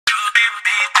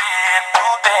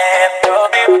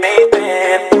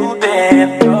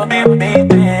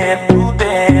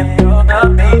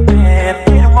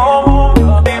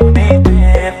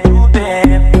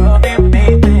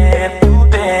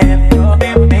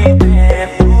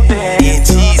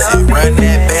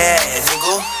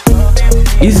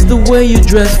It's the way you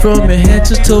dress from your head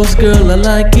to toes, girl, I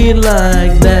like it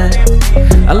like that.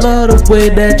 I love the way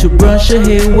that you brush your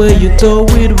hair, where you throw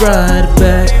it right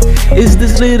back. It's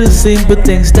this little simple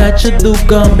things that you do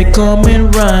got me coming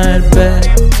right back.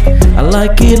 I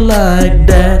like it like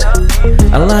that.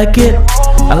 I like it,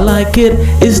 I like it.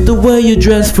 It's the way you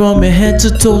dress from your head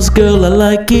to toes, girl, I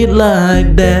like it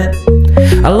like that.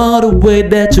 I love the way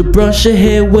that you brush your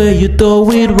hair, where you throw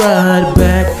it right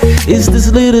back. It's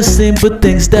this little simple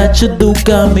things that you do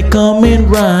got me coming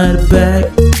right back.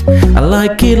 I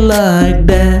like it like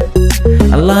that.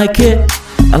 I like it,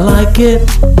 I like it.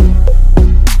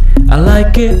 I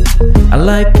like it, I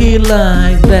like it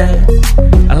like that.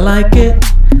 I like it,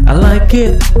 I like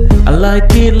it, I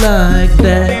like it like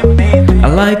that. I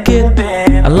like it,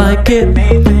 I like it,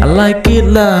 I like it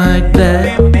like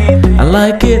that. I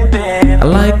like it, I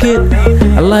like it,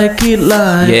 I like it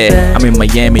like that. Yeah, I'm in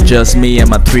Miami, just me and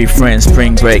my 3 friends.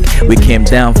 Spring break, we came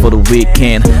down for the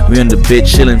weekend. We on the beach,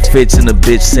 chillin', fits in the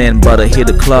beach sand. But I hit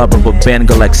the club, rubber band,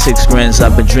 got like 6 grands.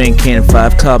 I've been drinking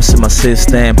 5 cups in my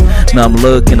system. Now I'm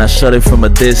looking, I shot it from a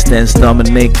distance.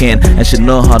 Dominican, and she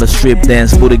know how to strip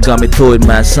dance. Booty got me to it,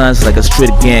 man, sounds like a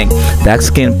street gang. Dark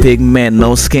skin pigment,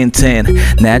 no skin tan.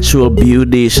 Natural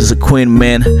beauty, she's a queen,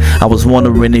 man. I was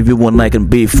wondering if you and I can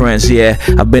be friends. Yeah,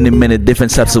 I've been in many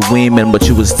different types of women, but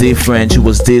you was different, you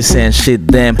was decent. Shit,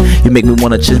 damn, you make me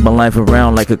wanna change my life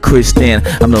around like a Christian.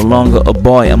 I'm no longer a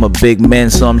boy, I'm a big man,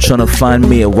 so I'm tryna find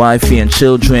me a wifey and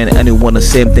children. And you want the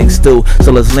same things too,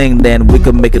 so let's link then, we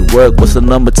can make it work. What's the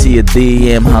number to your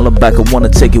DM? Holla back, I wanna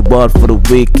take you out for the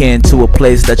weekend to a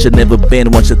place that you never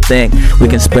been. What you think? We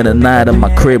can spend a night at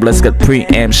my crib, let's get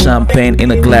pre-amp champagne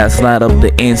in a glass, light up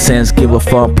the incense, give a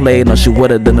fun play. No, she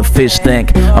wetter than a fish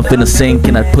tank. I'm finna sink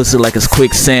in that pussy like it's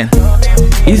quicksand.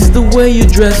 It's the way you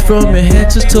dress from your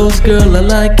head to toes, girl, I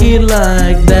like it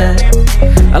like that.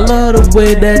 I love the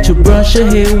way that you brush your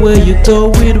hair, where you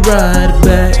throw it right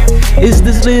back. It's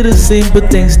this little simple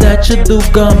things that you do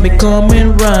got me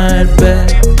coming right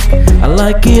back. I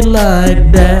like it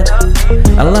like that.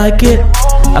 I like it,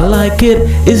 I like it.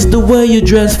 It's the way you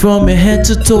dress from your head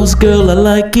to toes, girl, I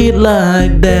like it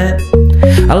like that.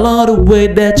 I love the way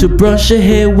that you brush your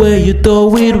hair, where you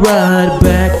throw it right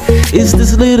back. It's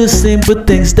this little simple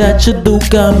things that you do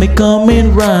got me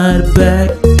coming right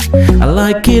back. I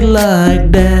like it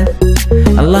like that.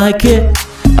 I like it,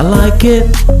 I like it.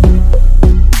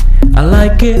 I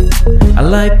like it, I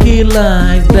like it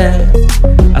like that.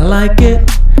 I like it,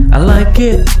 I like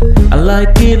it, I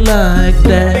like it like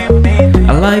that.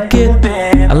 I like it,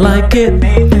 I like it,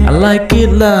 I like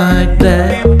it like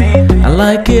that. I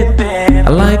like it, I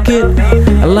like it,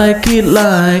 I like it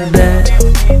like that.